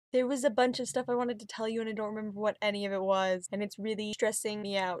There was a bunch of stuff I wanted to tell you and I don't remember what any of it was, and it's really stressing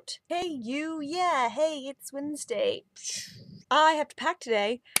me out. Hey you, yeah, hey, it's Wednesday. I have to pack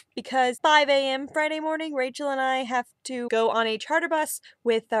today because 5 a.m. Friday morning, Rachel and I have to go on a charter bus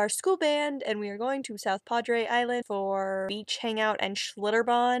with our school band, and we are going to South Padre Island for beach hangout and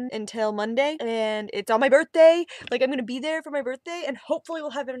Schlitterbahn until Monday, and it's on my birthday. Like, I'm gonna be there for my birthday, and hopefully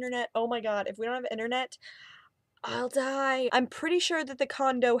we'll have internet. Oh my god, if we don't have internet, I'll die. I'm pretty sure that the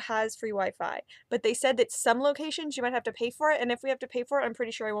condo has free Wi-Fi, but they said that some locations you might have to pay for it, and if we have to pay for it, I'm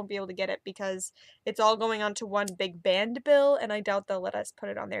pretty sure I won't be able to get it because it's all going onto one big band bill, and I doubt they'll let us put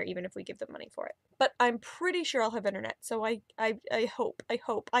it on there even if we give them money for it. But I'm pretty sure I'll have internet, so I hope.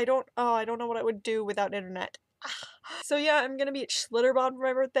 I don't know what I would do without internet. So yeah, I'm gonna be at Schlitterbahn for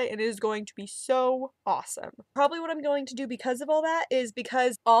my birthday, and it is going to be so awesome. Probably what I'm going to do because of all that is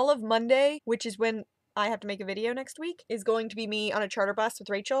because all of Monday, which is when I have to make a video next week, is going to be me on a charter bus with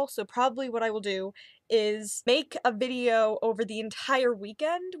Rachel. So probably what I will do is make a video over the entire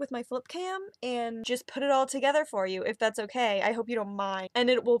weekend with my flip cam and just put it all together for you, if that's okay. I hope you don't mind. And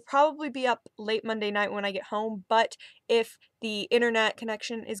it will probably be up late Monday night when I get home, but if the internet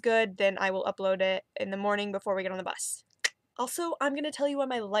connection is good, then I will upload it in the morning before we get on the bus. Also, I'm gonna tell you why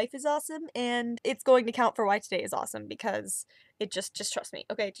my life is awesome, and it's going to count for why today is awesome, because it just trust me,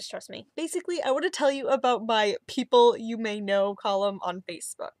 okay? Just trust me. Basically, I want to tell you about my People You May Know column on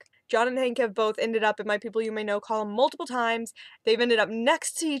Facebook. John and Hank have both ended up in my People You May Know column multiple times. They've ended up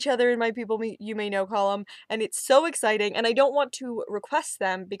next to each other in my You May Know column, and it's so exciting, and I don't want to request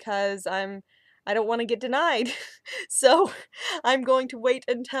them because I don't want to get denied. So I'm going to wait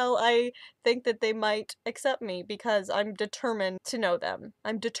until I think that they might accept me because I'm determined to know them.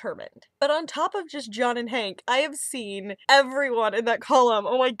 I'm determined. But on top of just John and Hank, I have seen everyone in that column.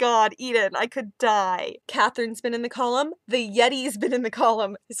 Oh my god, Eden, I could die. Catherine's been in the column. The Yeti's been in the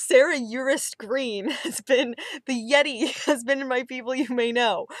column. Sarah Urist Green has been, the Yeti has been in my People You May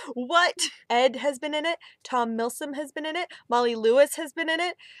Know. What? Ed has been in it. Tom Milsom has been in it. Molly Lewis has been in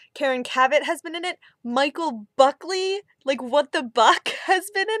it. Karen Cavett has been in it. Michael Buckley, like what the buck, has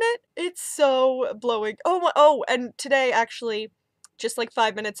been in it. It's so blowing. Oh, and today actually, just like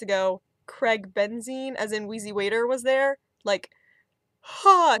 5 minutes ago, Craig Benzine, as in Wheezy Waiter, was there. Like,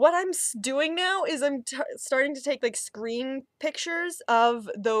 what I'm doing now is I'm starting to take like screen pictures of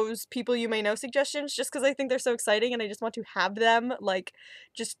those People You May Know suggestions just because I think they're so exciting and I just want to have them, like,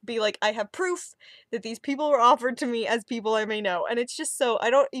 just be like, I have proof that these people were offered to me as people I may know, and it's just so, I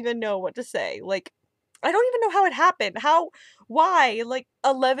don't even know what to say. Like, I don't even know how it happened. Why? Like,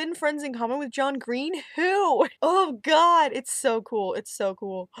 11 friends in common with John Green? Who? Oh god, it's so cool. It's so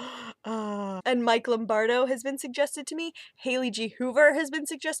cool. And Mike Lombardo has been suggested to me. Haley G. Hoover has been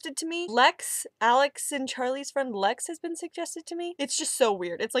suggested to me. Alex and Charlie's friend Lex has been suggested to me. It's just so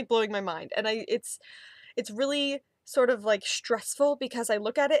weird. It's like blowing my mind. And it's really sort of like stressful because I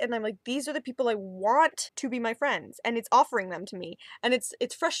look at it and I'm like, these are the people I want to be my friends, and it's offering them to me. And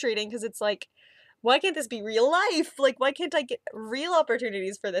it's frustrating because it's like, why can't this be real life? Like, why can't I get real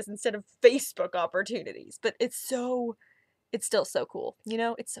opportunities for this instead of Facebook opportunities? But it's still so cool, you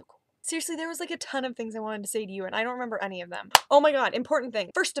know? It's so cool. Seriously, there was like a ton of things I wanted to say to you, and I don't remember any of them. Oh my god, important thing.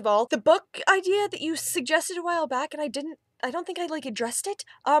 First of all, the book idea that you suggested a while back, and I don't think I like addressed it.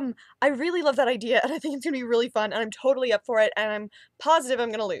 I really love that idea, and I think it's gonna be really fun, and I'm totally up for it, and I'm positive I'm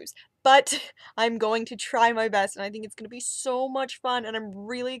gonna lose. But I'm going to try my best, and I think it's gonna be so much fun, and I'm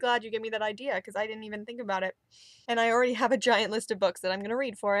really glad you gave me that idea, because I didn't even think about it. And I already have a giant list of books that I'm gonna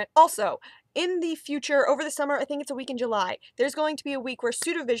read for it. Also, in the future, over the summer, I think it's a week in July, there's going to be a week where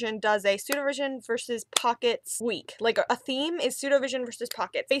Pseudovision does a Pseudovision versus Pockets week. Like, a theme is Pseudovision versus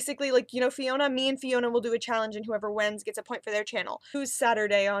Pockets. Basically, like, you know, me and Fiona will do a challenge, and whoever wins gets a point for their channel. Who's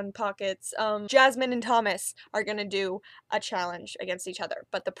Saturday on Pockets? Jasmine and Thomas are gonna do a challenge against each other.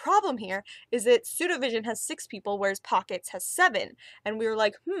 But the problem here is that Pseudovision has 6 people, whereas Pockets has 7. And we were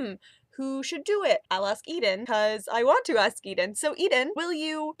like, who should do it? I'll ask Eden, because I want to ask Eden. So Eden, will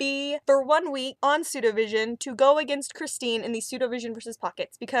you be, for 1 week, on Pseudovision to go against Christine in the Pseudovision versus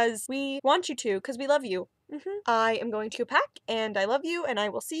Pockets? Because we want you to, because we love you. I am going to go pack, and I love you, and I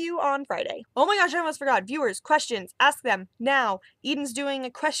will see you on Friday. Oh my gosh, I almost forgot. Viewers, questions, ask them now. Eden's doing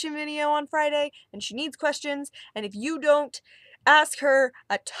a question video on Friday, and she needs questions, and if you don't ask her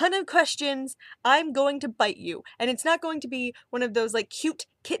a ton of questions, I'm going to bite you. And it's not going to be one of those like cute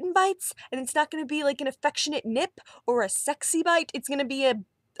kitten bites, and it's not going to be like an affectionate nip or a sexy bite. It's going to be a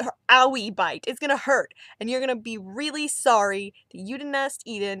owie bite. It's gonna hurt, and you're gonna be really sorry that you didn't ask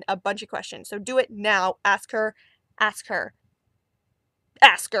Eden a bunch of questions. So do it now. Ask her. Ask her.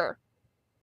 Ask her.